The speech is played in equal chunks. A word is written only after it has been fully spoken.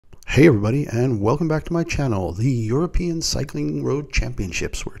Hey everybody, and welcome back to my channel, the European Cycling Road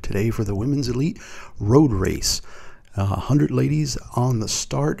Championships. We're today for the Women's Elite Road Race. 100 ladies on the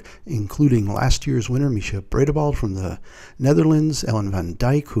start, including last year's winner, Misha Bredebald from the Netherlands, Ellen van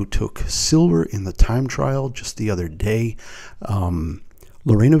Dijk, who took silver in the time trial just the other day,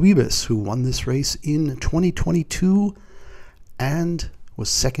 Lorena Wiebes, who won this race in 2022 and was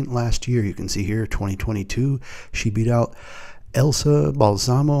second last year. You can see here, 2022, she beat out Elisa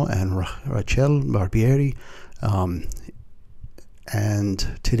Balsamo and Rachel Barbieri,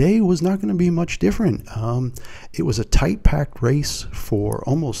 and today was not going to be much different. It was a tight packed race for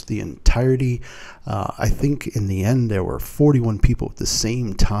almost the entirety. I think in the end there were 41 people at the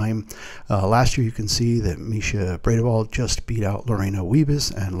same time. Last year you can see that Misha Bredebald just beat out Lorena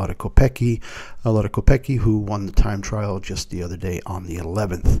Wiebes and Lotte Kopecky, who won the time trial just the other day on the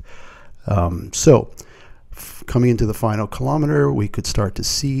 11th. Coming into the final kilometer, we could start to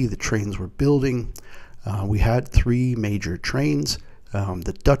see the trains were building. We had three major trains.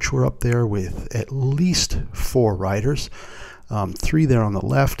 The Dutch were up there with at least 4 riders, 3 there on the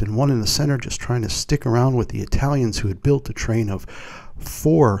left and 1 in the center, just trying to stick around with the Italians, who had built a train of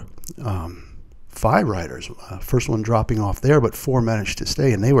 5 riders. First one dropping off there, but 4 managed to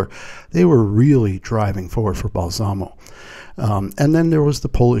stay, and they were really driving forward for Balsamo. And then there was the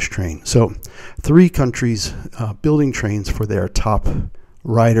Polish train. So 3 countries building trains for their top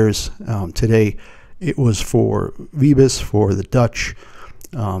riders. Today it was for Wiebes for the Dutch,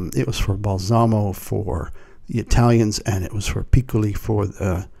 it was for Balsamo for the Italians, and it was for Pikulik for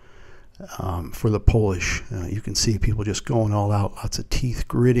the Polish. You can see people just going all out, lots of teeth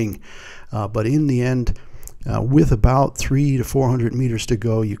gritting. But in the end, with about 300 to 400 meters to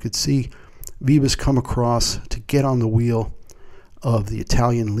go, you could see Wiebes come across to get on the wheel of the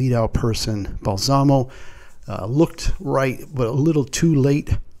Italian lead-out person. Balsamo looked right, but a little too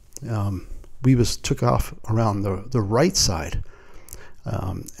late. Wiebes took off around the right side,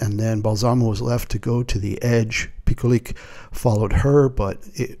 and then Balsamo was left to go to the edge. Pikulik followed her, but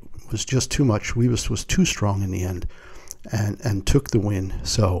it was just too much. Wiebes was too strong in the end and took the win.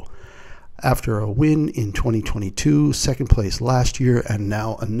 So after a win in 2022, second place last year, and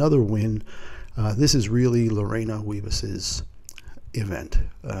now another win, this is really Lorena Wiebes's event.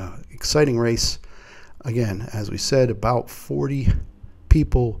 Exciting race. Again, as we said, about 40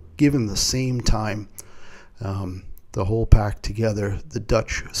 people given the same time, the whole pack together. The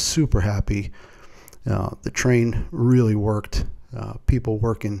Dutch super happy. The train really worked. People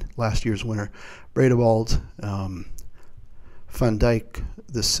working. Last year's winner Bredebald, Van Dijk,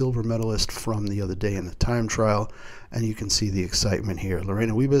 the silver medalist from the other day in the time trial, and you can see the excitement here.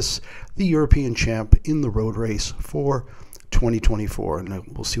 Lorena Wiebes, the European champ in the road race for 2024, and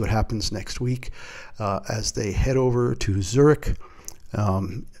we'll see what happens next week as they head over to Zurich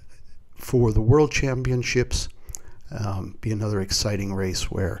for the World Championships. Be another exciting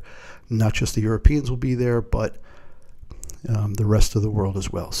race where not just the Europeans will be there, but the rest of the world as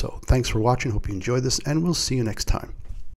well. So thanks for watching. Hope you enjoyed this, and we'll see you next time.